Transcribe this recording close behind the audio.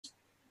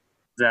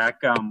Zach,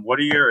 what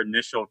are your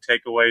initial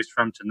takeaways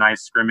from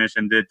tonight's scrimmage,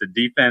 and did the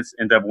defense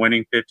end up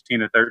winning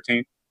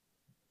 15-13?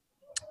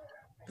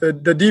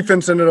 The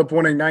defense ended up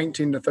winning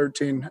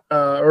 19-13.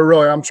 Or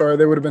really, I'm sorry,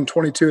 they would have been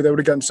 22. They would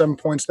have gotten 7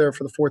 points there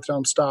for the fourth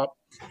down stop.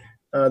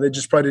 They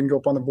just probably didn't go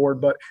up on the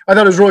board. But I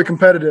thought it was really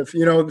competitive.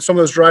 Some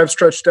of those drives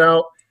stretched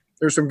out.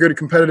 There's some good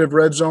competitive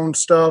red zone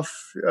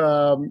stuff.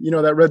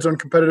 That red zone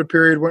competitive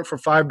period went for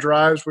 5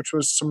 drives, which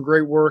was some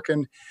great work,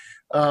 and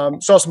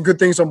saw some good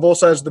things on both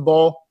sides of the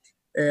ball.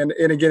 And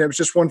again, it was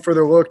just one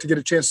further look to get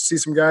a chance to see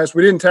some guys.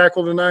 We didn't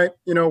tackle tonight.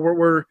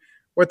 We're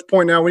at the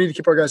point now we need to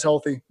keep our guys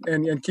healthy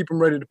and keep them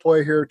ready to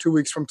play here 2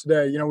 weeks from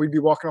today. We'd be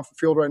walking off the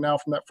field right now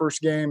from that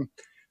first game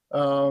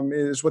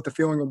is what the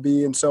feeling would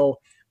be. And so,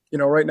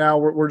 right now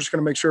we're just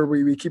going to make sure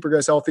we keep our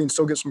guys healthy and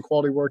still get some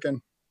quality work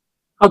in.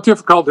 How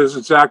difficult is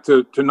it, Zach,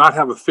 to not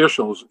have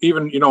officials,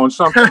 even, in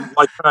something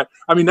like that?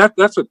 I mean,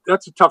 that's a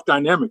tough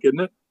dynamic,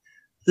 isn't it?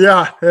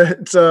 Yeah,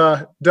 it's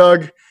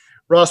Doug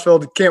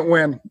Rossfeld can't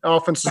win.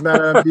 Offense is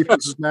mad at him,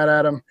 defense is mad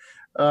at him.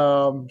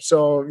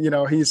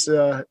 He's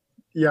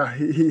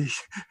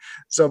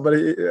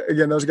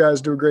again, those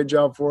guys do a great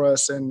job for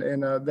us, and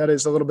that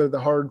is a little bit of the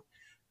hard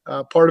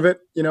part of it.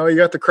 You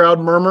got the crowd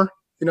murmur,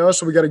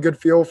 so we got a good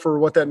feel for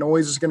what that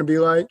noise is going to be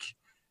like,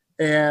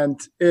 and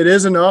it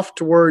is enough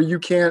to where you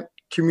can't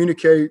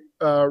communicate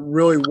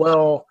really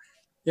well,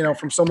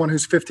 from someone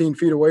who's 15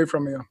 feet away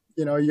from you.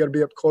 You got to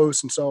be up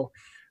close, and so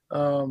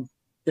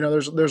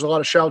there's a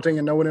lot of shouting,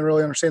 and no one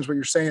really understands what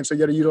you're saying, so you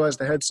got to utilize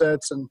the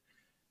headsets, and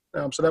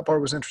so that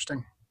part was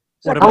interesting.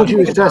 How would you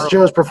assess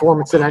Joe's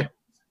performance today?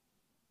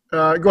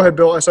 Go ahead,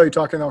 Bill. I saw you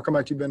talking. I'll come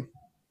back to you,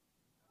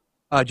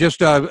 Ben. Just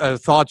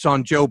thoughts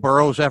on Joe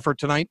Burrow's effort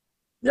tonight?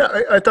 Yeah,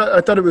 I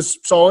thought it was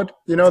solid.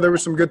 There were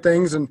some good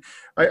things, and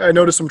I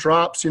noticed some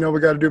drops. We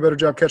got to do a better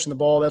job catching the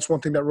ball. That's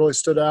one thing that really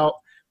stood out.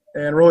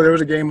 And really, there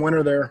was a game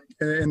winner there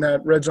in that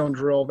red zone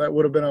drill. That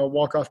would have been a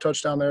walk-off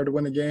touchdown there to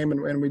win the game,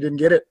 and we didn't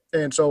get it.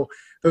 And so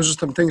those are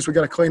some things we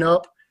got to clean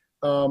up.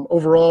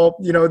 Overall,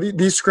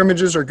 these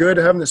scrimmages are good.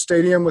 Having the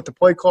stadium with the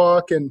play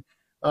clock and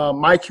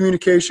my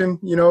communication,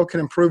 can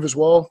improve as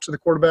well to the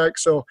quarterback.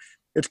 So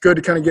it's good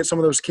to kind of get some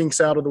of those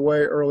kinks out of the way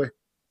early.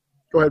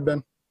 Go ahead,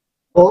 Ben.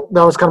 Well,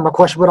 that was kind of my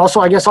question, but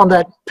also I guess on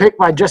that pick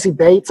by Jesse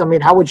Bates, I mean,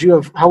 how would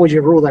you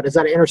rule that? Is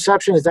that an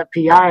interception? Is that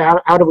PI?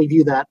 How do we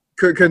view that?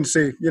 Couldn't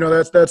see.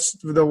 That's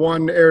the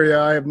one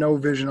area I have no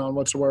vision on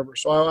whatsoever.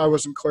 So I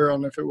wasn't clear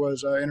on if it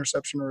was an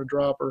interception or a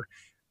drop or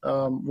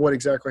what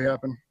exactly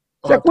happened.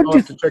 I'll have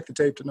to check the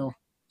tape to know.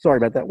 Sorry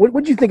about that. What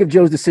did you think of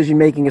Joe's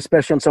decision-making,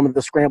 especially on some of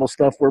the scramble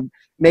stuff where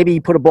maybe he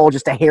put a ball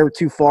just a hair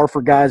too far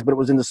for guys, but it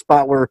was in the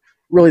spot where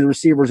really the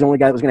receiver was the only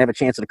guy that was going to have a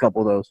chance at a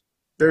couple of those?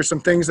 There's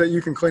some things that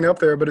you can clean up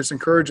there, but it's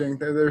encouraging.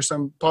 There's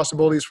some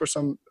possibilities for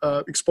some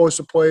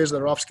explosive plays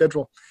that are off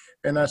schedule,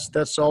 and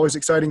that's always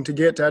exciting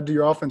to add to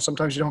your offense.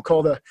 Sometimes you don't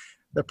call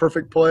the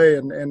perfect play,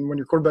 and when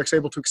your quarterback's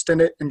able to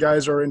extend it and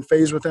guys are in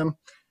phase with him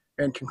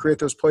and can create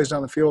those plays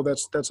down the field,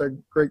 that's a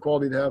great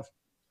quality to have.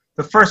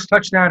 The first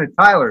touchdown to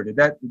Tyler, did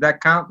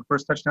that count? The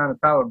first touchdown to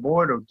Tyler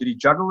Boyd, or did he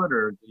juggle it,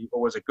 or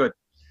was it good?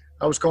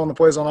 I was calling the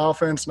plays on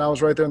offense, and I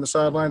was right there on the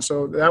sideline,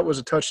 so that was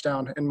a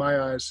touchdown in my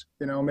eyes.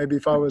 Maybe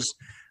if I was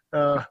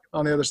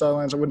on the other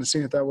sidelines, I wouldn't have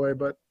seen it that way,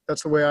 but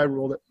that's the way I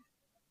ruled it.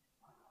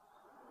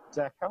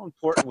 Zach, how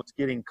important was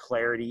getting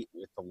clarity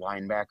with the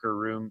linebacker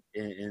room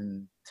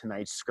in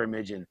tonight's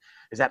scrimmage? And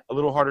is that a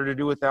little harder to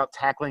do without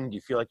tackling? Do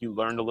you feel like you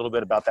learned a little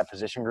bit about that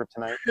position group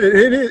tonight?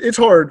 It's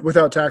hard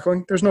without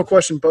tackling. There's no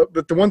question.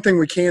 But the one thing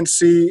we can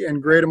see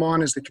and grade them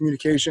on is the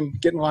communication,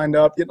 getting lined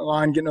up, getting in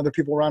line, getting other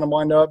people around them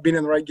lined up, being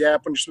in the right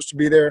gap when you're supposed to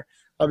be there.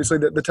 Obviously,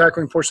 the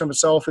tackling portion of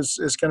itself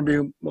is going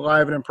to be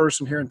live and in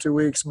person here in 2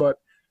 weeks. But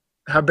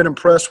I've been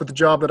impressed with the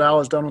job that Al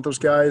has done with those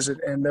guys,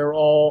 and they're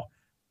all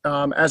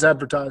as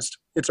advertised.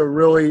 It's a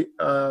really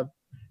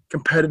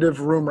competitive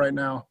room right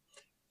now,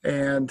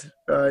 and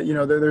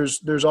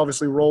there's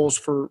obviously roles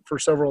for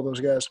several of those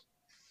guys.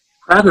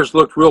 Pratt has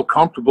looked real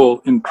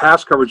comfortable in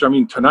pass coverage. I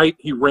mean, tonight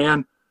he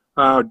ran,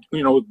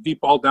 deep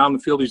ball down the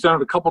field. He's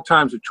done it a couple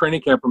times at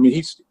training camp. I mean,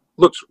 he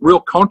looks real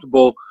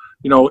comfortable,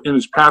 in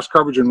his pass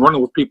coverage and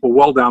running with people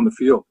well down the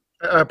field.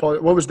 I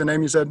apologize. What was the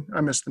name you said?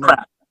 I missed the name.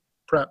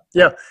 Pratt.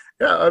 Yeah.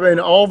 I mean,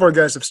 all of our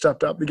guys have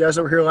stepped up. The guys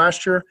that were here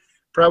last year,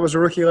 Pratt was a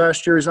rookie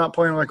last year. He's not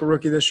playing like a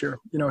rookie this year.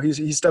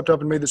 He stepped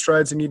up and made the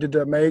strides he needed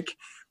to make.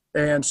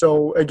 And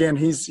so, again,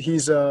 he's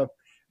when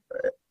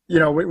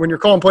you're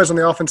calling plays on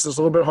the offense, it's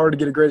a little bit hard to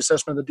get a great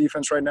assessment of the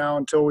defense right now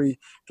until we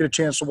get a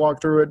chance to walk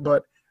through it.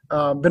 But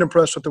been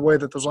impressed with the way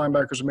that those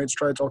linebackers have made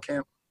strides all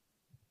camp.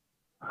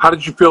 How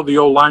did you feel the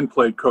O-line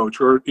played,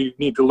 Coach, or do you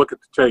need to look at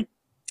the tape?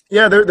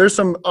 Yeah, there's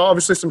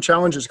obviously some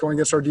challenges going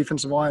against our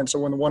defensive line. So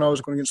when the 1-0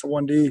 is going against the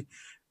 1D,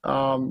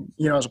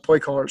 as a play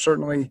caller, it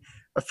certainly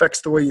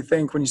affects the way you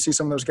think when you see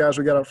some of those guys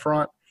we got up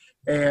front.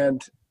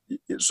 And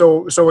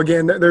so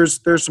again,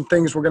 there's some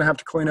things we're going to have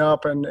to clean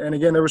up. And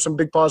again, there were some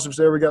big positives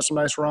there. We got some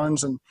nice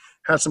runs and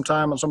had some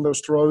time on some of those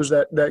throws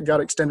that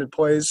got extended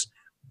plays.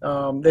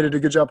 They did a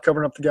good job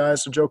covering up the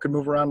guys so Joe could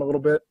move around a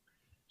little bit.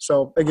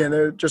 So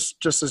again,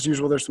 just as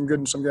usual, there's some good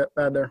and some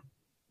bad there.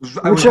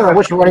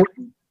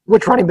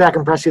 Which running back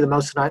impressed you the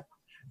most tonight?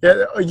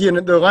 Yeah, again,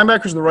 the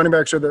linebackers and the running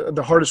backs are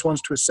the hardest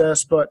ones to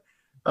assess, but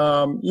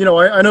I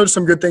noticed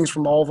some good things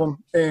from all of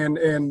them,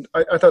 and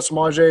I thought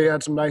Samaje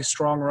had some nice,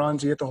 strong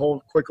runs. He hit the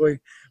hole quickly.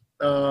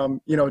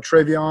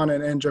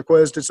 Travion and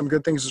Jaquez did some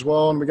good things as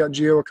well, and we got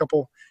Gio a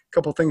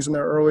couple things in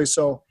there early.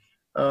 So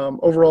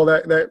overall,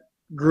 that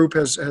group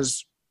has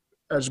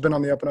been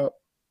on the up and up.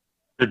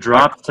 The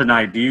drop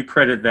tonight, do you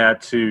credit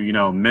that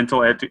to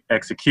mental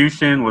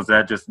execution? Was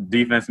that just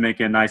defense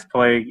making a nice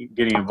play,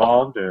 getting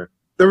involved, or?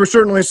 There were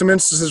certainly some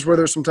instances where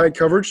there's some tight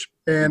coverage,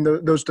 and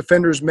those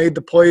defenders made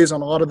the plays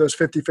on a lot of those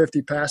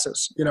 50-50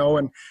 passes,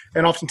 and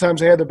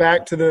oftentimes they had their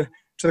back to the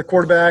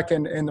quarterback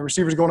and the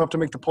receivers going up to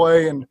make the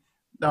play, and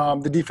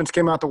the defense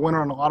came out the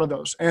winner on a lot of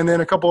those. And then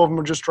a couple of them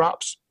were just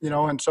drops,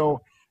 and so,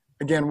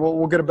 again,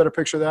 we'll get a better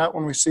picture of that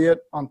when we see it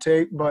on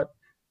tape, but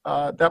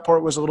that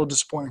part was a little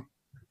disappointing.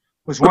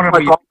 Was wondering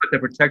what you thought about the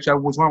protection. I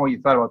was wondering what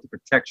you thought about the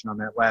protection on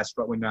that last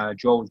when when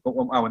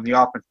the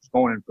offense was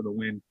going in for the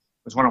win.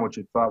 I was wondering what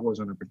your thought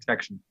was on the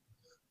protection,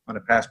 on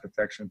the pass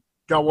protection.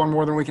 Got one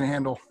more than we can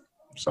handle,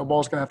 so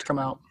ball's going to have to come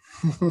out.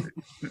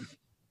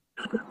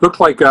 Looked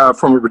like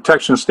from a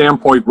protection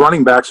standpoint,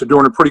 running backs are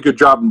doing a pretty good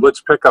job in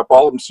blitz pickup.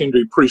 All of them seem to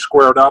be pretty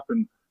squared up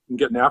and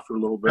getting after a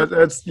little bit.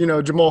 That's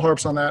Jamal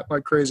harps on that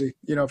like crazy.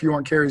 If you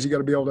want carries, you got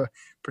to be able to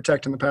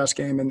protect in the pass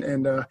game,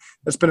 and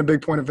that's been a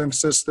big point of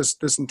emphasis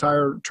this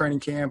entire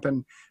training camp.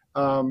 And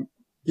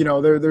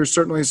there's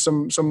certainly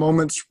some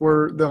moments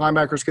where the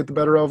linebackers get the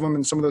better of them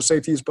and some of those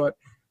safeties, but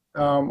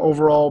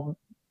overall,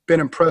 been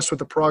impressed with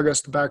the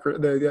progress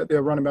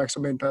the running backs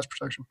have made in pass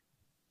protection.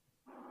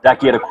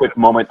 Zac, you had a quick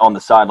moment on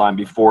the sideline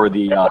before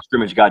the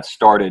scrimmage got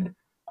started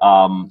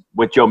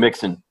with Joe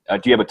Mixon.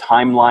 Do you have a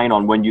timeline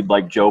on when you'd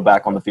like Joe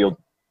back on the field?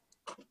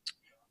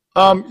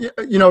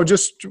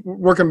 Just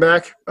working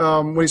back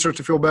when he starts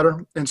to feel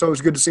better, and so it was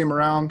good to see him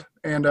around.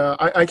 And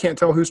I can't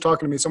tell who's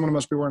talking to me. Someone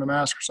must be wearing a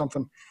mask or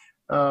something.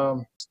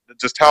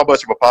 Just how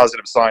much of a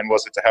positive sign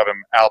was it to have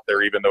him out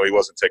there even though he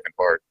wasn't taking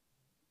part?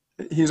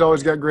 He's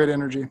always got great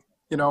energy,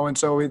 and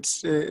so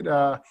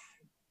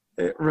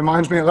it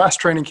reminds me of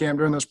last training camp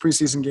during those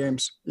preseason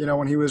games,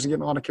 when he was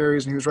getting a lot of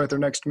carries and he was right there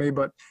next to me.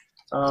 But,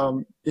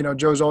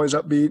 Joe's always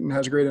upbeat and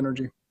has great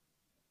energy.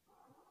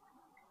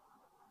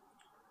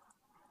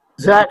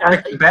 Zac,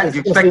 do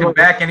you expect him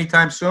back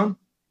anytime soon?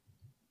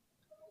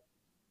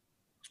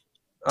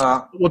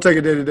 We'll take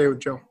it day to day with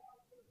Joe.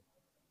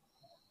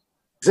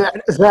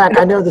 Zac,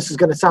 I know this is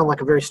going to sound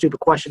like a very stupid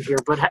question here,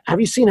 but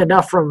have you seen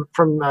enough from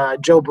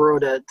Joe Burrow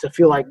to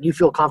feel like you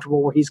feel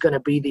comfortable where he's going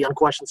to be the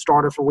unquestioned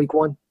starter for Week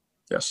 1?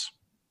 Yes.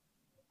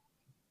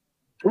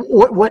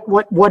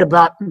 What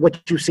about what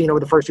you've seen over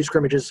the first two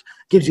scrimmages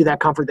gives you that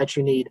comfort that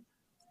you need?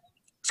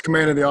 It's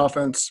command of the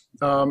offense,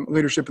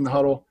 leadership in the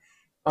huddle,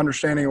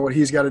 understanding of what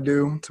he's got to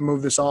do to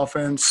move this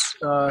offense,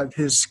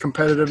 his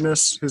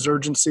competitiveness, his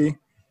urgency.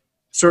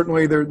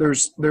 Certainly,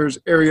 there's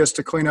areas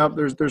to clean up.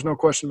 There's no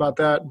question about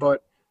that.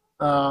 But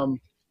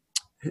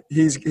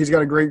he's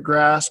got a great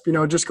grasp.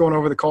 Just going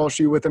over the call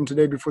sheet with him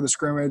today before the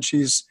scrimmage,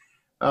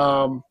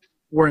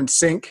 we're in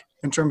sync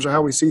in terms of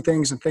how we see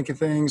things and think of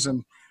things.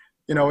 And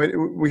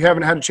we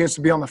haven't had a chance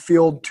to be on the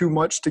field too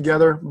much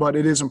together, but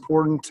it is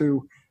important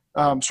to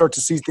start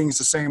to see things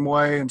the same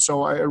way. And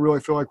so I really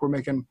feel like we're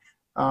making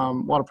a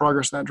lot of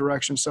progress in that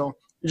direction. So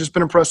he's just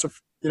been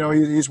impressive.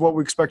 He's what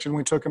we expected when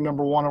we took him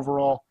number 1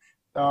 overall.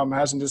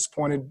 Hasn't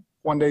disappointed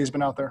one day he's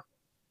been out there.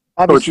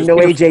 Obviously, no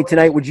AJ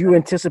tonight. Would you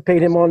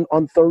anticipate him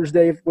on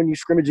Thursday when you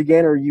scrimmage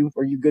again, or are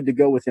you good to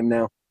go with him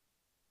now?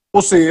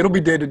 We'll see. It'll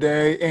be day to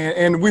day,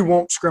 and we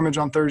won't scrimmage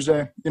on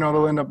Thursday.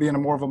 It'll end up being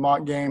more of a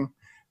mock game.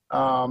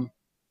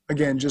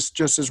 Again, just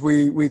as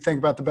we think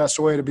about the best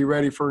way to be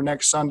ready for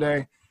next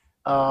Sunday.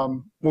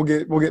 We'll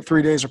get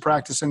 3 days of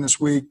practice in this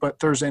week, but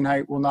Thursday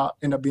night will not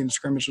end up being a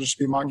scrimmage. It'll just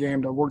be a mock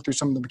game to work through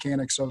some of the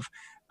mechanics of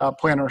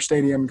playing our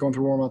stadium, going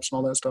through warm-ups and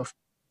all that stuff.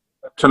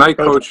 Tonight,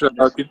 Coach,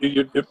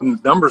 the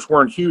numbers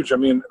weren't huge. I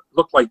mean, it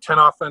looked like 10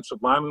 offensive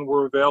linemen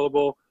were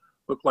available,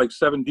 looked like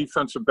 7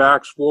 defensive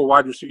backs, 4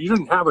 wide receivers. You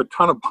didn't have a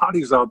ton of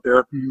bodies out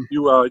there. Mm-hmm.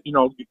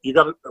 You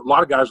got a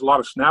lot of guys, a lot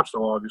of snaps,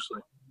 though,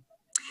 obviously.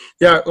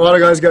 Yeah, a lot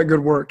of guys got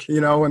good work,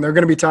 and they're going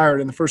to be tired.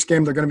 In the first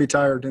game, they're going to be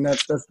tired, and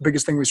that's the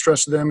biggest thing we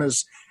stress to them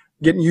is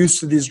getting used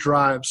to these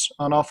drives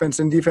on offense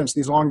and defense,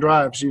 these long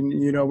drives. We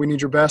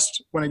need your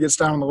best when it gets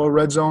down in the low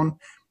red zone.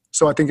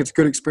 So I think it's a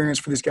good experience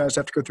for these guys to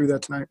have to go through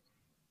that tonight.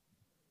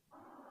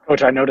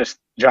 Coach, I noticed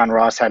John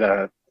Ross had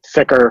a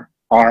thicker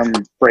arm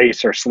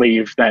brace or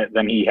sleeve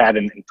than he had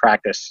in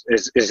practice.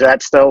 Is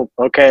that still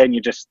okay, and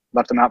you just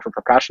left him out for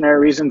precautionary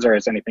reasons, or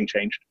has anything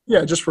changed?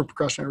 Yeah, just for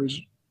precautionary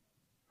reasons.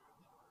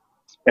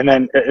 And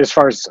then as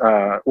far as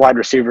wide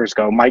receivers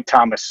go, Mike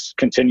Thomas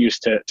continues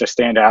to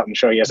stand out and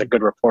show he has a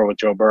good rapport with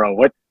Joe Burrow.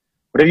 What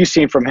have you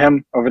seen from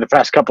him over the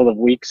past couple of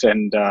weeks,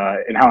 and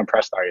how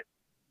impressed are you?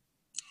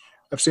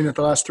 I've seen it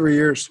the last 3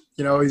 years.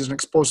 He's an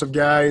explosive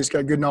guy. He's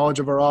got good knowledge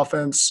of our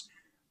offense.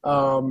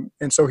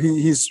 And so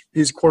he's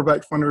a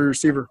quarterback friendly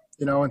receiver,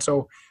 and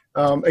so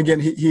again,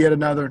 he had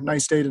another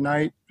nice day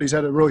tonight, but he's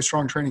had a really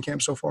strong training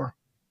camp so far.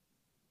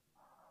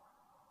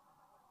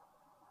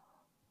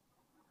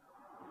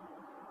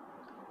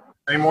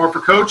 Any more for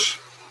Coach?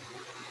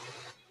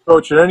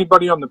 Coach,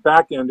 anybody on the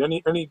back end,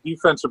 any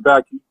defensive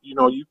back,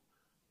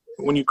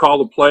 when you call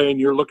the play and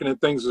you're looking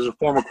at things as a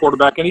former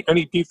quarterback,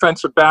 any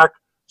defensive back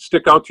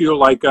stick out to you?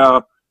 Like,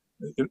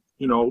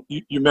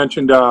 you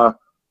mentioned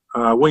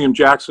William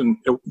Jackson,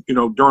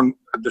 during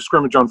the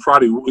scrimmage on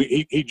Friday,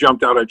 he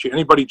jumped out at you.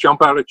 Anybody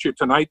jump out at you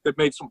tonight that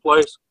made some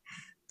plays?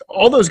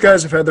 All those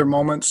guys have had their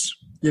moments,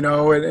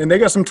 and they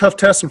got some tough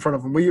tests in front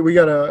of them. We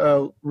got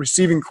a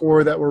receiving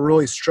core that will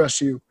really stress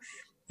you.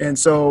 And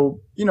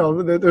so,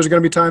 there's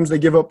going to be times they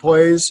give up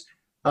plays.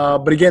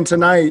 But again,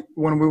 tonight,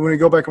 when we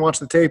go back and watch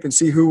the tape and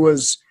see who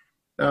was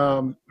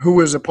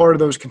a part of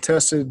those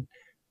contested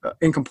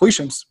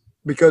incompletions,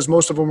 because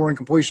most of them were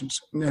incompletions.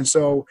 And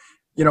so,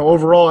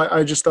 overall,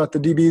 I just thought the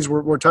DBs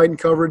were tight in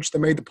coverage. They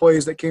made the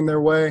plays that came their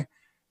way.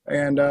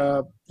 And,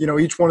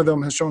 each one of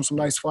them has shown some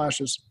nice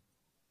flashes.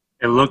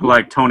 It looked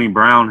like Tony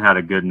Brown had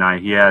a good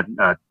night. He had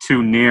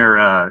 2 near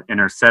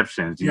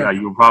interceptions. Yeah.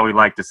 You would probably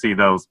like to see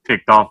those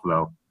picked off,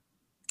 though.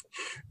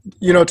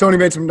 Tony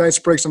made some nice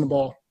breaks on the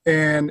ball.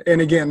 And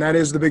again, that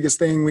is the biggest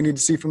thing we need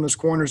to see from those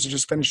corners, is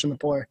just finishing the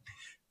play.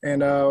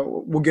 And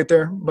we'll get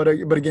there. But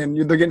again,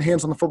 they're getting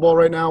hands on the football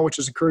right now, which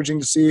is encouraging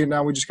to see. And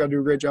now we just got to do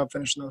a great job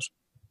finishing those.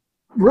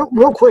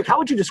 Real quick, how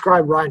would you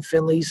describe Ryan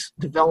Finley's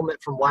development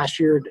from last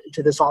year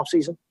to this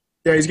offseason?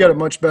 Yeah, he's got a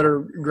much better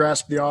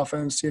grasp of the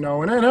offense, and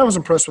I was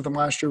impressed with him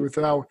last year with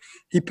how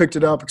he picked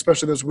it up,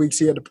 especially those weeks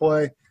he had to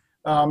play,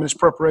 in his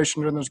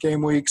preparation during those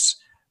game weeks.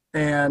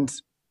 And,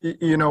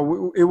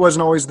 it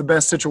wasn't always the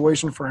best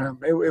situation for him.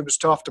 It was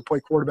tough to play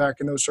quarterback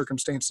in those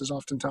circumstances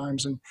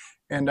oftentimes.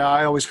 And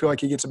I always feel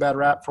like he gets a bad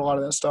rap for a lot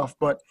of that stuff.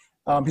 But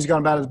he's gone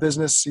about his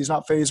business. He's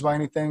not fazed by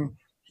anything.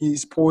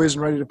 He's poised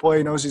and ready to play.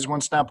 He knows he's one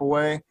snap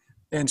away.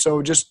 And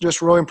so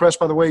just really impressed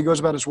by the way he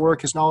goes about his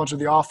work, his knowledge of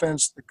the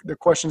offense, the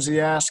questions he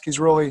asks. He's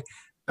really,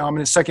 in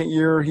his second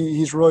year,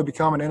 he's really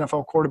become an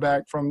NFL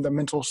quarterback from the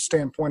mental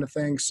standpoint of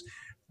things.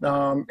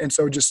 And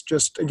so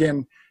just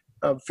again,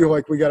 feel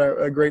like we got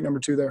a great number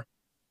 2 there.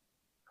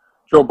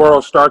 Joe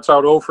Burrow starts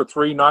out 0 for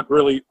 3, not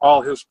really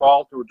all his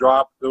fault. There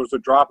was a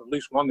drop, at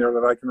least one there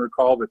that I can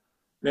recall. But,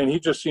 man, he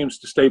just seems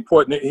to stay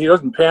put. And he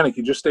doesn't panic.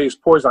 He just stays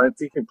poised. I think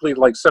he completed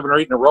like 7 or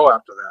 8 in a row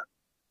after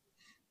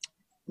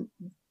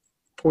that.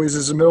 Poise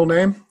is a middle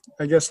name.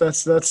 I guess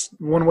that's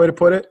one way to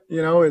put it.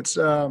 It's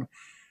not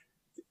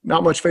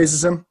much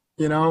phases him.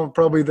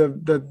 Probably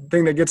the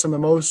thing that gets him the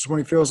most is when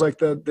he feels like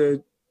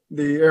the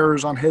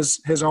errors on his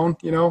own.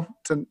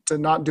 To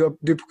not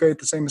duplicate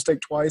the same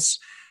mistake twice.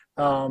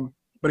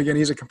 But again,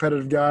 he's a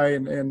competitive guy,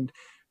 and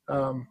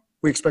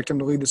we expect him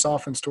to lead this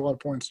offense to a lot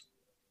of points.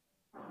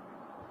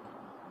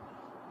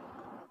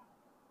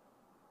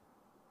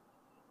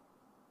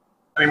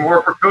 Any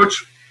more for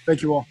Coach?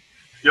 Thank you all.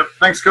 Yep.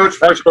 Thanks, Coach.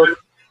 Thanks, Coach.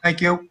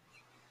 Thank you.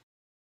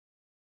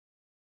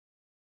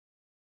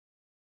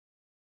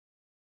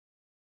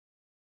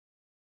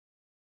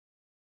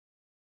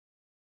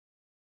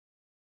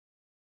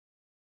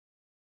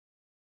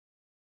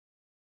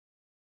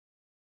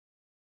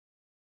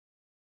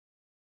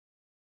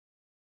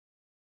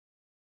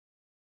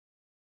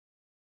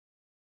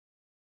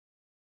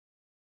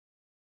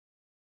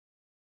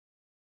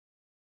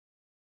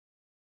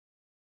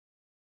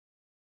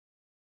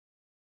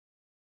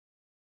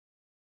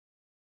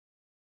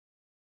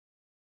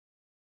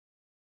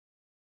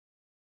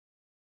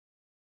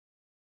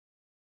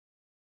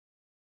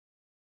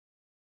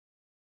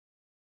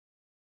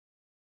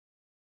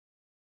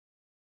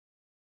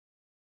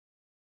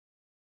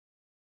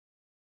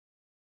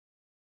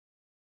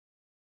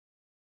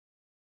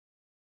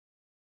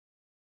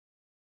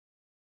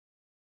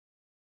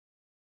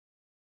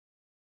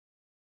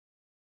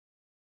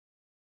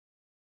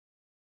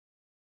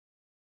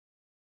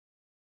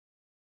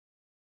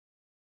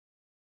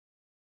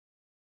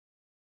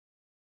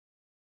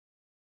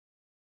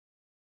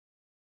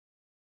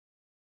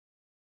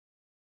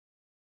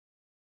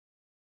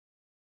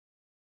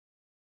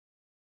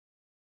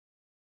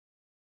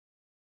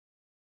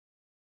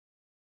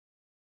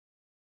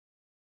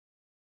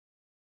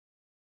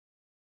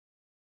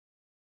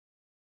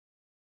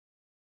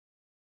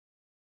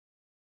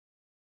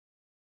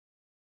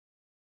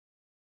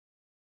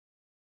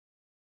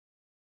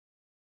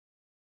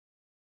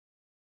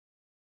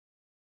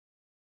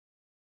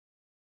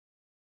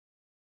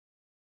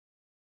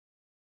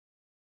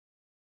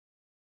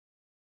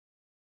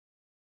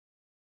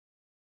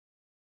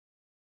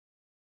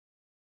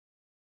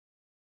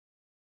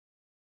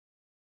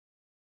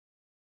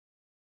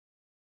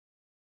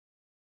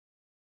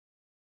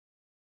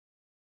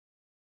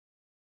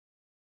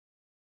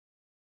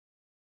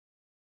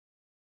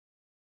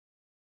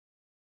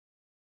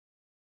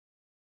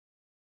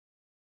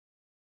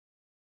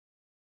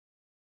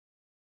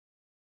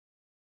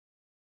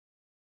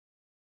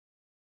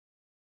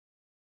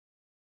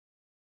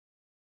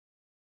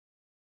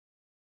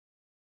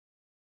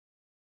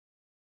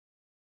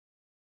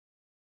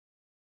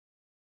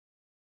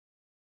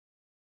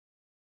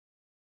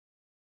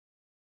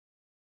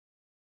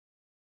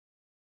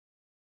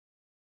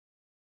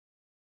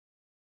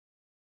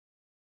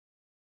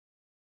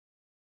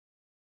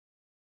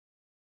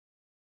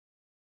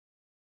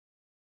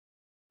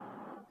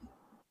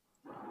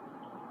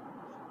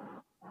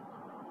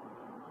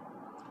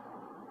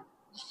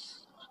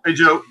 Hey,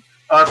 Joe,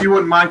 if you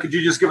wouldn't mind, could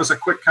you just give us a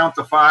quick count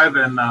to 5,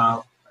 and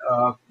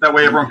that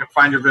way everyone can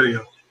find your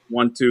video.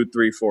 1, 2,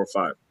 3, 4,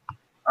 5.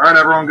 All right,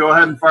 everyone, go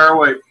ahead and fire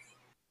away.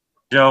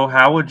 Joe,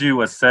 how would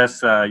you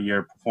assess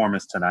your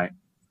performance tonight?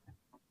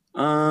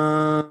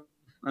 I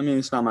mean,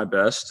 it's not my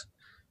best.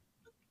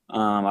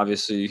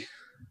 Obviously,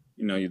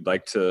 you'd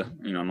like to,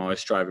 I'm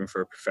always striving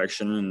for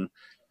perfection, and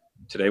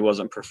today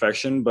wasn't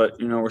perfection, but,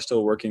 we're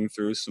still working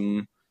through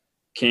some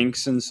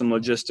kinks and some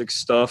logistics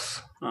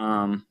stuff.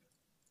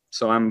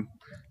 So I'm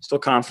still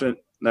confident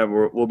that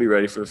we'll be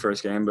ready for the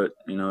first game, but,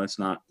 it's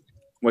not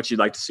what you'd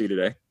like to see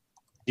today.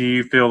 Do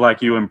you feel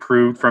like you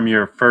improved from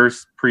your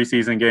first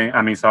preseason game?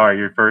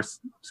 Your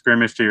first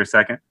scrimmage to your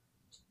second?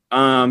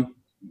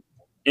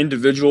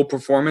 Individual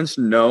performance,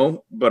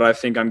 no, but I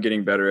think I'm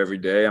getting better every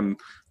day.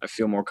 I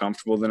feel more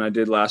comfortable than I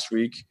did last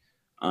week.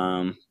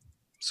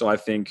 So I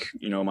think,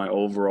 my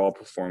overall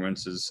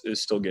performance is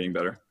still getting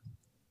better.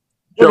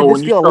 Joe, did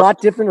this feel a lot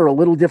different or a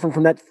little different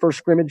from that first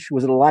scrimmage?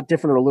 Was it a lot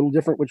different or a little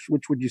different? Which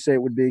would you say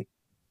it would be?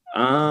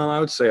 I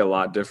would say a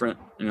lot different.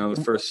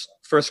 The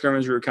first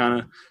scrimmage we were kind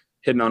of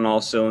hitting on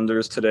all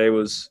cylinders. Today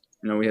was,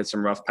 we had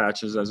some rough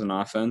patches as an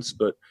offense,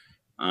 but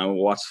we'll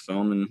watch the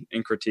film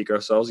and critique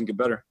ourselves and get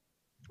better.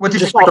 What did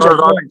Just you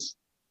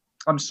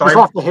I'm sorry. Just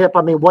off the hip,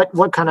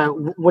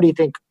 what do you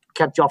think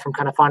kept y'all from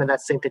kind of finding that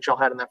sync that y'all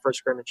had in that first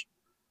scrimmage?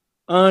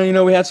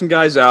 We had some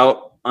guys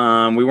out.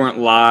 We weren't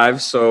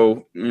live,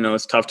 so,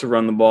 it's tough to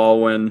run the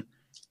ball when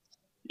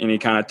any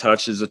kind of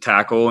touch is a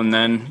tackle. And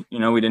then,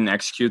 we didn't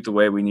execute the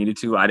way we needed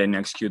to. I didn't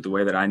execute the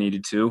way that I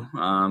needed to.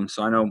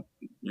 So I know,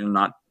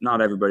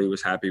 not everybody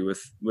was happy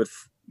with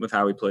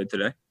how we played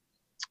today.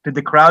 Did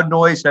the crowd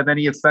noise have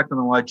any effect on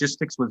the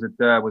logistics? Was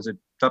it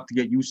tough to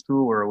get used to,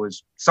 or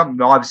was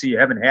something obviously you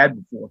haven't had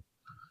before?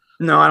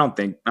 No, I don't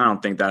think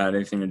that had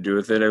anything to do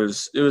with it. It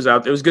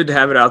was good to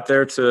have it out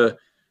there to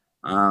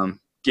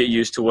get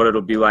used to what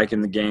it'll be like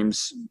in the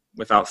games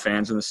without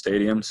fans in the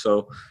stadium.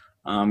 So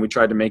we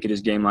tried to make it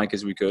as game-like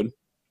as we could.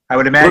 I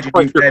would imagine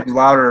if you had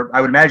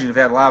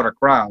louder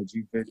crowds.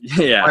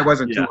 Yeah, it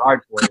wasn't too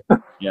hard for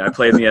you. Yeah, I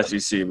played in the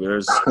SEC, but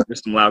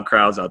there's some loud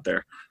crowds out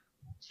there.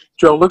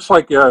 Joe, looks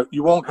like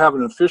you won't have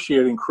an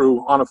officiating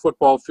crew on a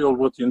football field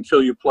with you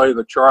until you play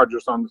the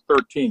Chargers on the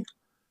 13th.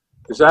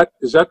 Is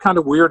that kind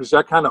of weird? Is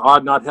that kind of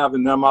odd not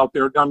having them out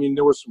there? I mean,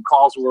 there were some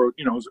calls where,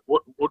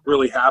 what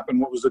really happened?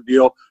 What was the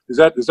deal? Is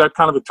that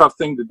kind of a tough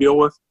thing to deal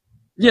with?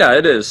 Yeah,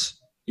 it is.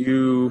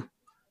 The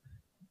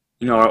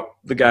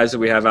guys that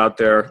we have out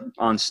there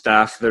on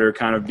staff that are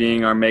kind of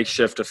being our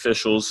makeshift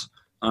officials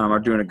are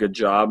doing a good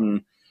job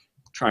and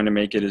trying to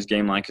make it as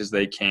game-like as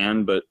they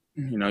can. But,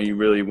 you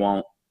really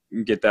won't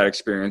get that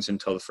experience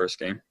until the first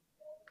game.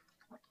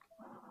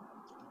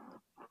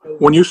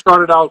 When you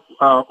started out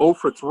 0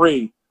 for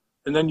 3,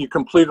 and then you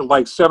completed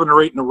like 7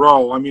 or 8 in a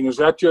row, I mean, is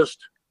that just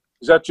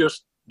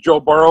Joe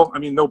Burrow? I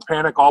mean, no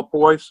panic, all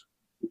poise?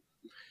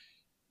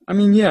 I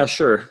mean, yeah,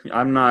 sure.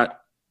 I'm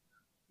not,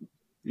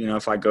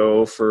 if I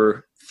go 0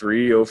 for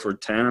 3, 0 for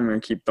 10, I'm going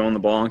to keep throwing the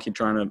ball and keep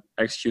trying to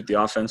execute the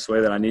offense the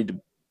way that I need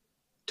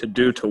to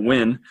do to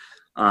win.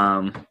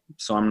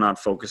 So I'm not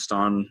focused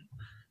on,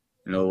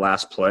 the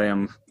last play.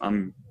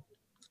 I'm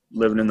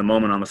living in the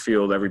moment on the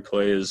field. Every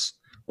play is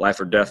life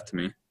or death to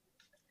me.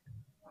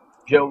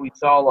 Joe, we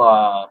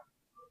saw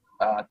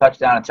a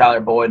touchdown at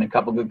Tyler Boyd and a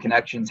couple good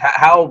connections.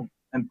 How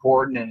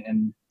important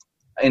and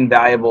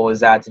invaluable is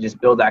that to just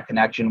build that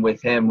connection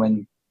with him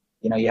when,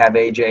 you have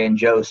AJ and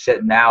Joe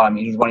sitting now? I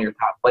mean, he's one of your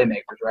top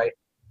playmakers, right?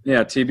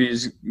 Yeah,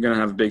 TB's going to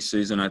have a big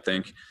season, I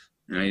think.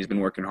 He's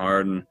been working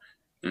hard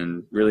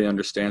and really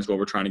understands what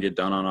we're trying to get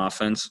done on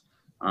offense.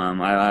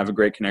 I have a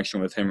great connection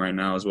with him right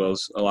now as well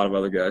as a lot of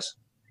other guys.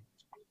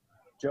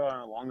 Joe,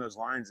 along those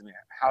lines,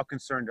 how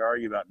concerned are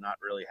you about not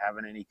really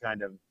having any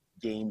kind of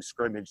game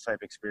scrimmage type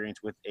experience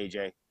with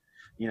AJ,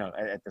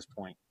 at this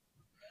point?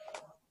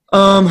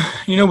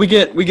 We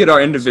get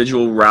our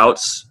individual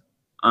routes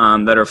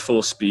that are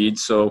full speed,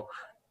 so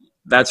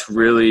that's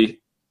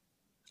really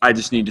I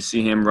just need to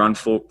see him run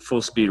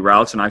full speed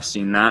routes, and I've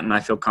seen that, and I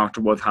feel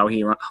comfortable with how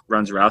he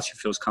runs routes. He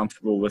feels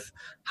comfortable with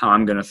how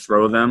I'm going to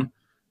throw them.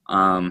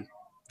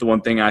 The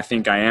one thing I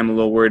think I am a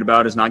little worried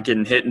about is not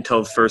getting hit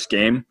until the first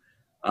game.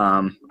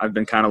 I've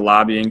been kind of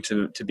lobbying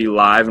to be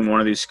live in one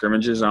of these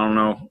scrimmages. I don't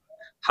know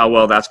how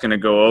well that's going to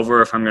go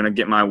over, if I'm going to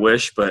get my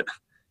wish, but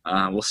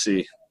we'll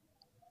see.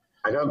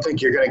 I don't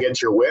think you're going to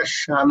get your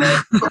wish on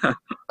that.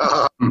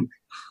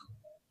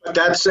 But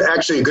that's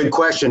actually a good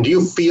question. Do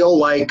you feel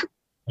like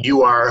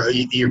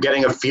you're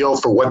getting a feel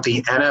for what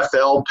the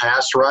NFL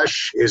pass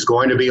rush is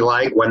going to be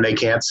like when they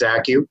can't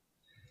sack you?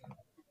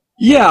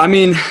 Yeah, I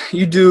mean,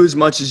 you do as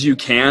much as you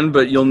can,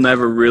 but you'll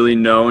never really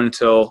know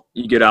until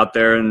you get out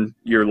there and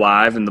you're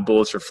live and the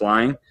bullets are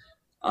flying.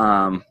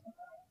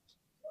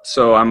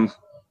 So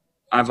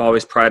I've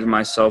always prided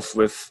myself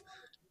with,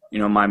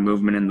 my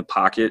movement in the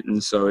pocket,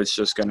 and so it's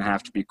just going to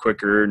have to be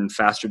quicker and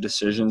faster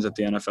decisions at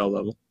the NFL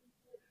level.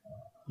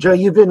 Joe,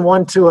 you've been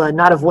one to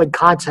not avoid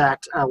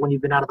contact when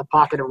you've been out of the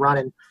pocket and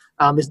running.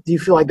 Do you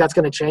feel like that's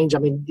going to change? I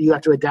mean, do you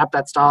have to adapt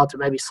that style to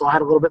maybe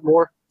slide a little bit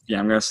more?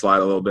 I'm going to slide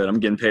a little bit. I'm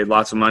getting paid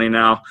lots of money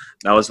now.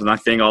 That was my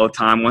thing all the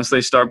time. Once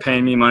they start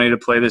paying me money to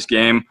play this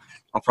game,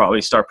 I'll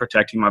probably start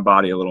protecting my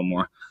body a little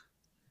more.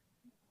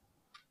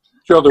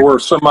 Joe, there were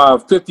some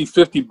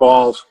 50-50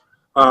 balls,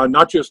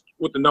 not just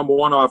with the number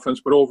one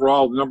offense, but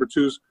overall the number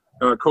twos.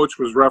 Coach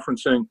was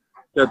referencing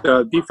that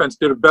the defense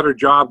did a better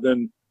job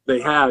than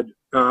they had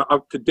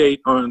up to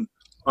date on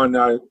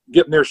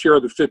getting their share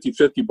of the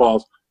 50-50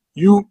 balls.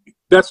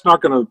 That's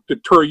not going to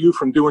deter you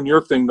from doing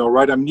your thing, though,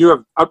 right? I mean, you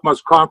have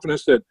utmost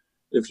confidence that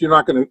if they're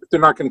not going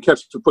to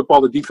catch the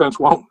football, the defense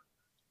won't.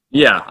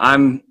 Yeah,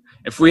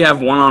 if we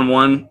have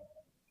one-on-one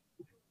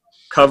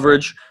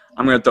coverage,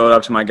 I'm going to throw it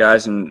up to my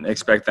guys and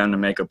expect them to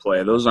make a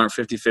play. Those aren't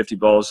 50-50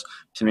 balls.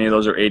 To me,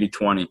 those are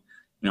 80-20.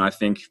 I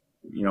think,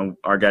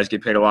 our guys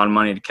get paid a lot of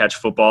money to catch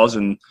footballs,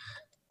 and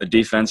the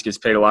defense gets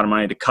paid a lot of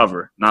money to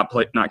cover, not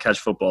catch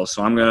footballs.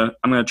 So I'm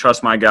gonna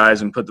trust my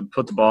guys and put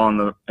the ball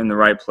in the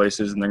right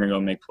places, and they're gonna go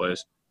make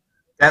plays.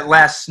 That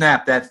last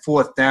snap, that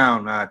fourth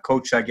down,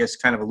 Coach, I guess,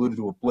 kind of alluded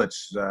to a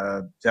blitz.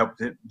 That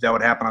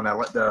would happen on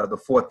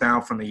the fourth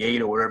down from the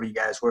 8 or wherever you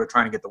guys were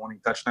trying to get the winning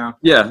touchdown?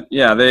 Yeah.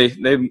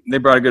 They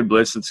brought a good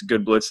blitz. It's a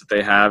good blitz that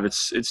they have.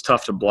 It's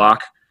tough to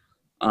block.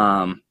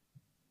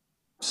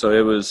 So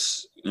it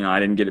was, I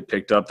didn't get it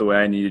picked up the way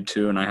I needed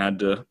to, and I had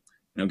to,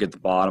 get the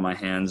ball out of my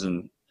hands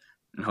and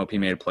hope he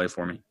made a play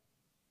for me.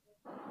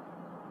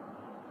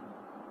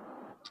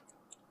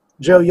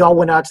 Joe, y'all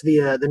went out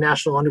to the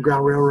National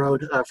Underground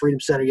Railroad Freedom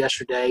Center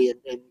yesterday,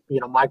 and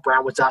Mike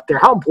Brown was out there.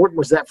 How important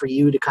was that for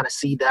you to kind of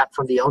see that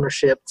from the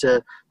ownership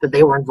that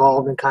they were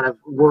involved and kind of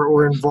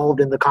were involved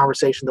in the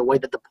conversation the way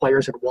that the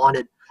players had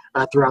wanted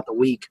throughout the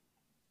week?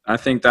 I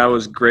think that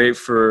was great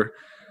for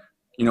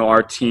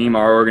our team,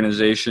 our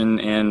organization,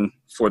 and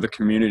for the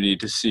community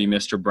to see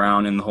Mr.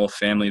 Brown and the whole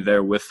family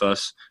there with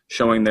us,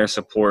 showing their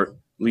support,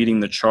 leading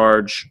the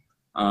charge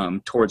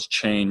towards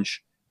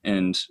change.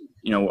 And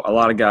a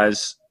lot of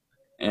guys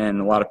and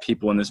a lot of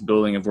people in this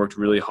building have worked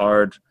really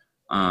hard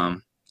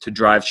to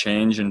drive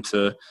change and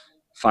to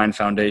find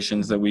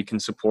foundations that we can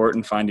support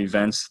and find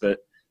events that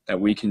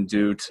we can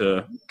do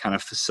to kind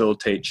of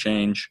facilitate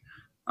change.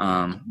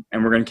 And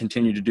we're going to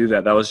continue to do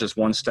that. That was just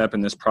one step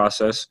in this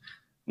process,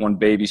 one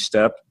baby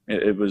step.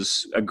 It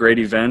was a great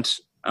event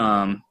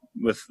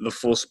with the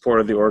full support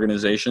of the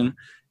organization,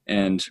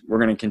 and we're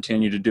going to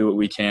continue to do what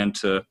we can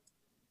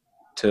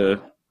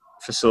to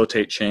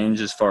facilitate change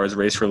as far as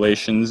race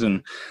relations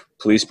and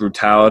police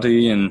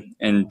brutality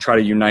and try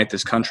to unite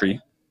this country.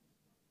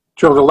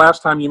 Joe, the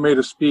last time you made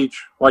a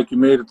speech like you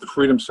made at the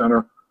Freedom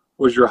Center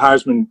was your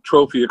Heisman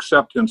Trophy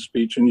acceptance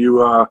speech, and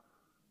your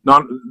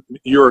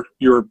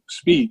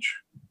speech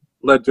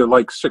led to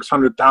like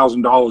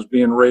 $600,000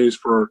 being raised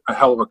for a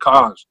hell of a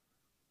cause.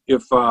 Do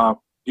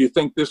you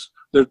think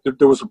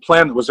there was a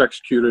plan that was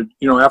executed,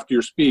 after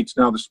your speech?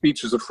 Now the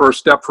speech is the first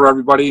step for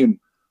everybody,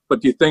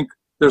 but do you think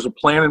there's a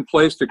plan in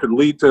place that could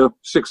lead to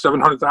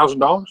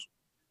 $600,000-$700,000?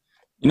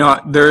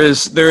 There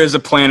is a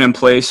plan in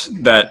place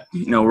that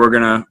we're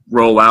gonna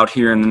roll out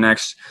here in the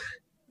next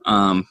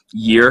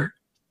year.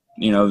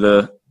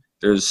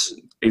 There's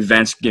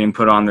events getting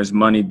put on. There's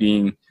money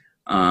being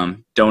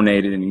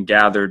donated and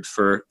gathered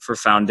for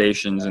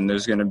foundations, and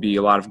there's going to be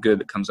a lot of good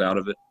that comes out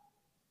of it.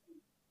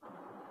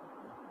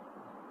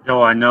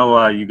 Joe, I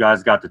know you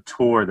guys got to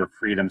tour the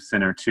Freedom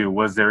Center too.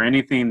 Was there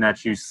anything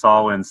that you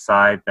saw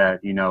inside that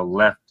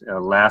left a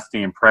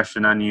lasting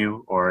impression on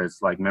you, or is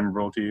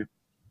memorable to you?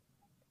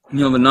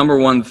 The number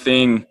one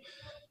thing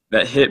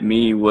that hit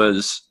me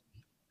was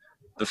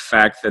the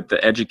fact that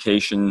the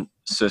education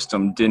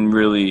system didn't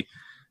really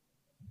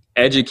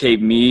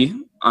educate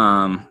me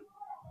on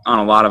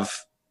a lot of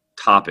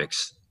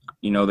topics.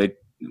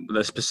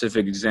 The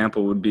specific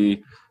example would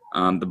be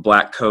the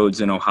black codes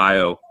in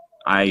Ohio.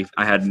 I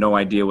had no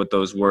idea what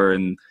those were,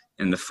 and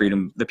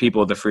the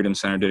people at the Freedom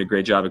Center did a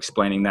great job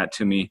explaining that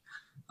to me,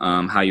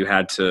 how you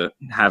had to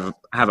have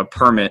a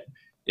permit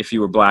if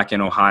you were black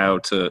in Ohio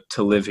to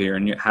live here,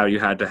 and how you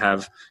had to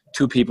have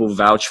 2 people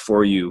vouch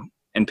for you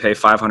and pay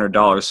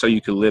 $500 so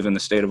you could live in the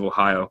state of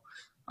Ohio.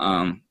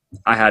 I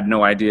had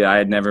no idea. I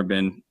had never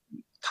been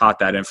taught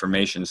that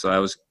information, so that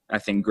was, I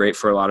think, great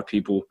for a lot of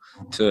people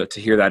to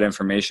hear that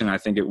information. I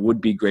think it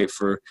would be great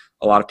for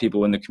a lot of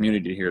people in the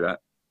community to hear that.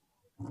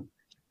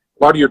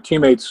 A lot of your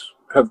teammates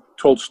have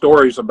told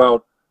stories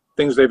about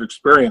things they've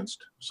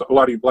experienced. So a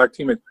lot of your black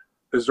teammates.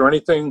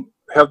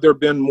 Have there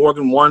been more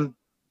than one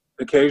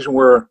occasion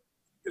where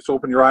it's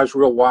opened your eyes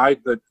real wide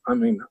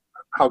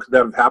how could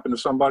that have happened to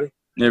somebody?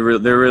 There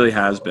really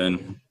has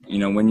been.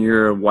 When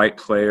you're a white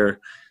player,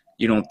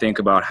 you don't think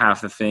about half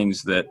the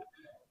things that,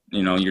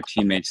 your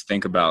teammates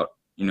think about,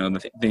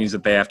 the things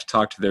that they have to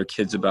talk to their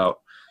kids about.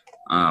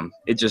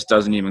 It just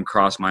doesn't even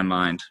cross my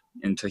mind.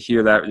 And to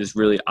hear that is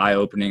really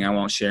eye-opening. I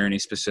won't share any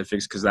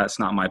specifics because that's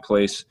not my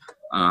place.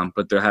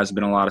 But there has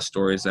been a lot of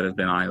stories that have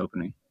been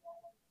eye-opening.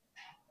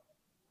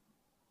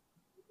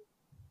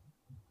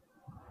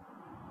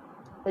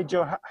 Hey,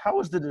 Joe, how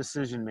was the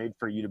decision made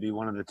for you to be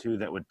one of the 2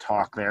 that would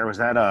talk there? Was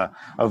that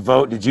a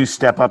vote? Did you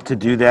step up to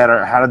do that,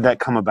 or how did that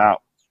come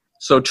about?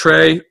 So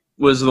Trey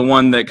was the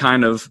one that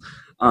kind of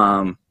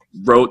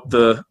wrote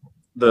the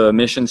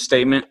mission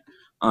statement.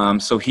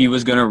 So he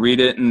was going to read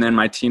it, and then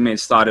my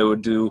teammates thought it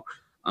would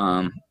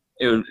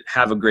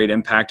have a great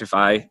impact if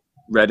I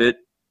read it.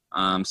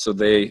 So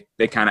they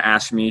kind of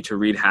asked me to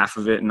read half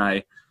of it, and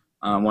I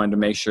wanted to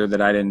make sure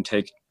that I didn't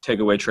take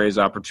away Trey's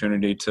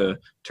opportunity to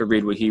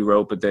read what he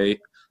wrote, but they,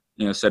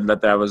 said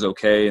that was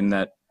okay and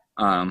that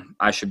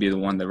I should be the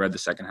one that read the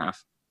second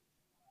half.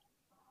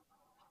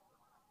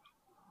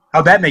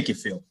 How'd that make you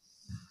feel?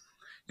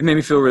 It made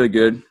me feel really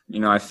good.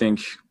 I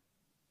think,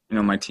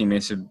 my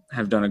teammates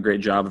have done a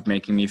great job of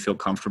making me feel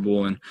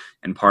comfortable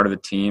and part of the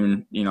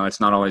team. It's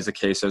not always the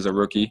case as a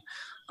rookie.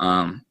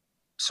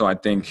 So I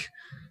think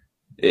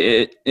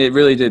it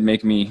really did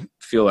make me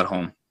feel at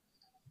home.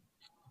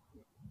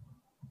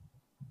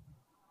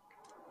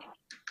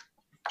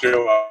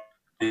 Joe,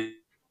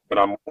 but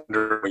I'm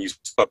wondering when you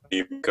slept,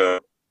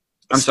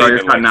 I'm sorry,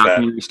 you're cutting out.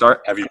 Can you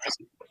restart? Have you?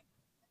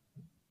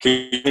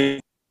 Can you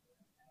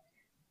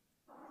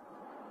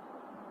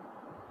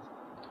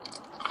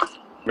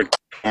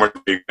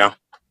now?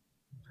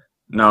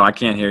 No, I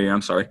can't hear you.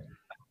 I'm sorry.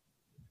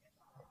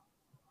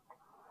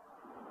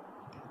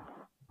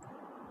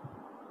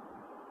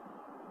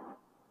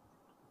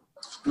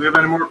 Do we have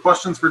any more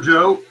questions for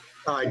Joe?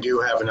 I do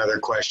have another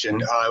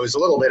question. It was a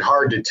little bit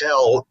hard to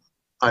tell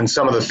on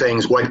some of the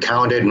things what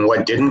counted and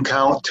what didn't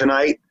count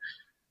tonight.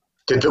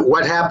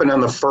 What happened on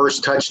the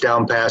first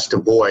touchdown pass to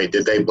Boyd?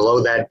 Did they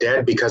blow that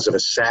dead because of a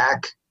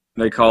sack?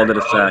 They called it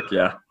a sack,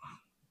 yeah.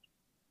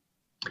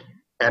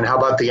 And how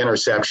about the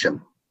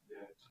interception?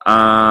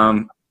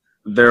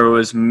 There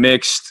was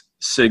mixed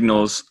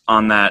signals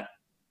on that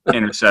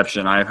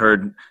interception. I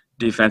heard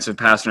defensive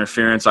pass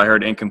interference. I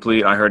heard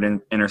incomplete. I heard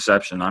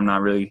interception. I'm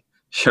not really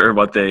sure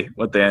what they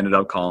ended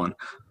up calling.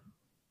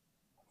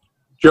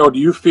 Joe, do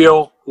you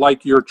feel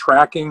like you're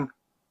tracking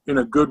in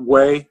a good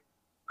way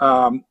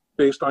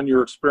based on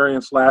your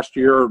experience last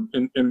year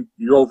and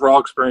your overall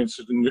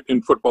experiences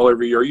in football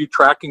every year? Are you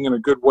tracking in a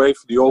good way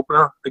for the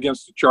opener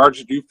against the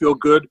Chargers? Do you feel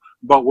good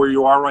about where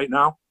you are right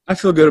now? I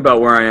feel good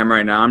about where I am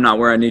right now. I'm not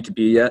where I need to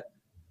be yet.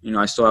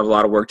 I still have a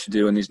lot of work to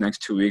do in these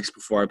next 2 weeks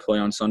before I play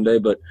on Sunday,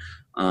 but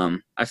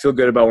I feel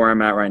good about where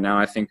I'm at right now.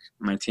 I think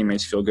my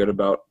teammates feel good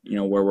about,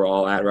 where we're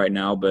all at right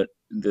now, but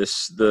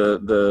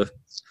the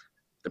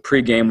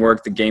pre-game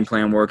work, the game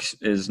plan work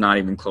is not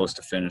even close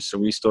to finish. So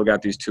we still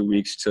got these 2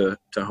 weeks to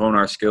hone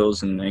our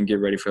skills and get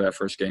ready for that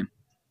first game.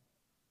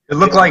 It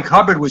looked like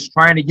Hubbard was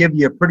trying to give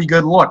you a pretty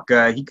good look.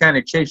 He kind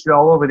of chased you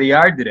all over the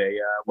yard today.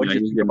 What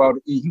did you think about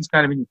it? He's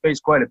kind of in your face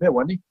quite a bit,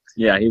 wasn't he?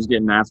 Yeah, he was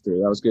getting after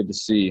it. That was good to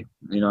see.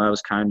 That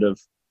was kind of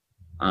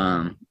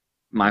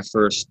my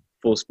first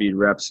full-speed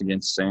reps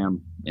against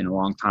Sam in a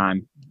long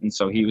time. And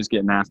so he was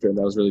getting after it.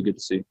 That was really good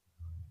to see.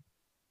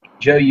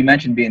 Joe, you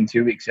mentioned being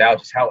 2 weeks out.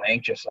 Just how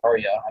anxious are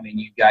you? I mean,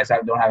 you guys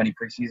don't have any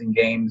preseason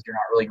games. You're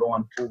not really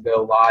going full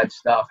go live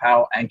stuff.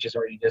 How anxious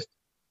are you just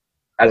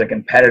as a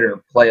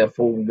competitor play a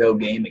full go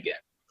game again?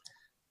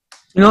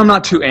 I'm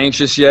not too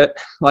anxious yet.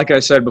 Like I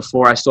said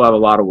before, I still have a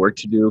lot of work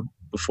to do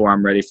before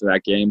I'm ready for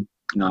that game.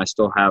 I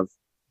still have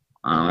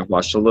I've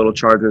watched a little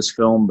Chargers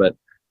film, but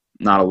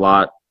not a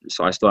lot.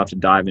 So I still have to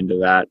dive into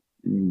that.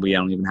 We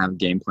don't even have a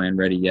game plan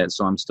ready yet.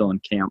 So I'm still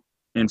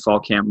in fall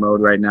camp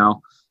mode right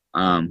now.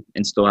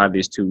 And still have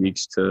these 2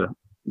 weeks to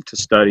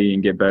study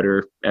and get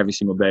better every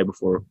single day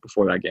before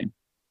that game.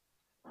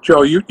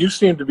 Joe, you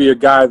seem to be a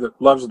guy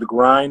that loves the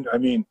grind. I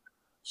mean,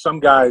 some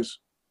guys,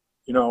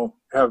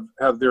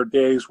 have their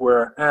days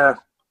where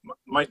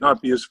might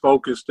not be as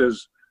focused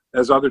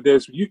as other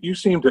days. You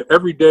seem to,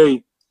 every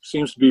day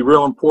seems to be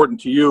real important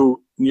to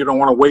you, and you don't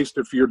want to waste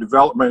it for your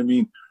development. I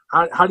mean,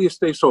 how do you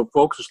stay so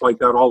focused like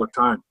that all the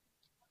time?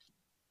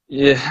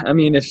 Yeah, I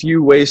mean, if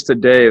you waste a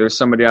day, there's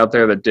somebody out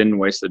there that didn't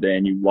waste the day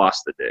and you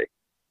lost the day.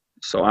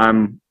 So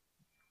I'm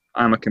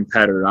a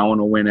competitor. I want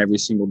to win every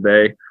single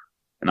day,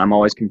 and I'm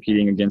always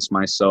competing against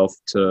myself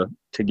to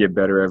get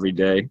better every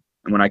day.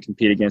 And when I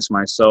compete against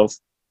myself,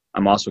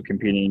 I'm also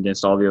competing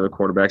against all the other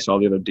quarterbacks, all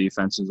the other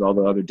defenses, all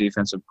the other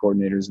defensive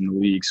coordinators in the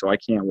league. So I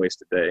can't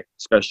waste a day,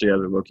 especially as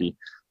a rookie.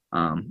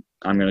 I'm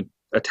going to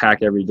attack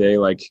every day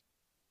like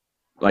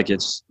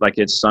it's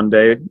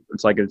Sunday.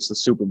 It's like it's the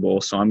Super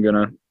Bowl. So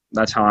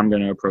that's how I'm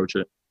going to approach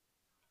it.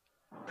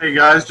 Hey,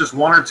 guys, just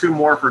one or two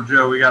more for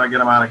Joe. We got to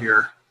get him out of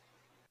here.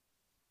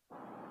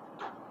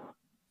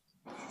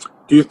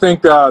 Do you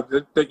think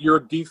that your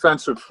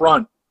defensive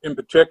front in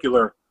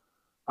particular,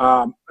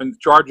 and the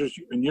Chargers,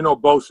 and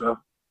Bosa,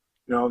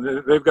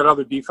 they've got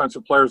other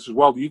defensive players as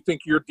well. Do you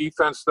think your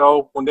defense,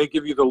 though, when they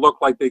give you the look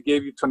like they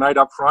gave you tonight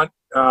up front,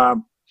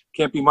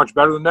 can't be much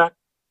better than that?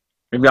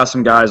 We've got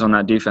some guys on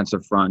that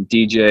defensive front.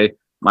 DJ,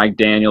 Mike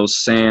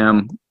Daniels,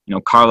 Sam,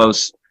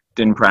 Carlos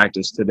didn't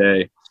practice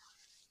today.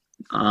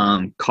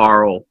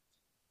 Carl.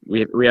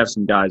 We have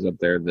some guys up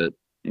there that,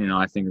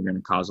 I think are going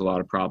to cause a lot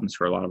of problems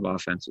for a lot of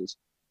offenses.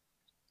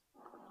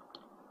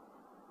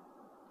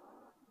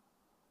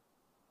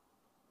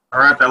 All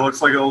right, that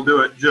looks like it'll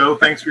do it. Joe,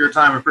 thanks for your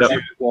time. I appreciate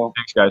it.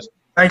 Thanks, guys.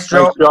 Thanks,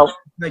 Joe. Thanks, Joe.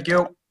 Thank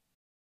you.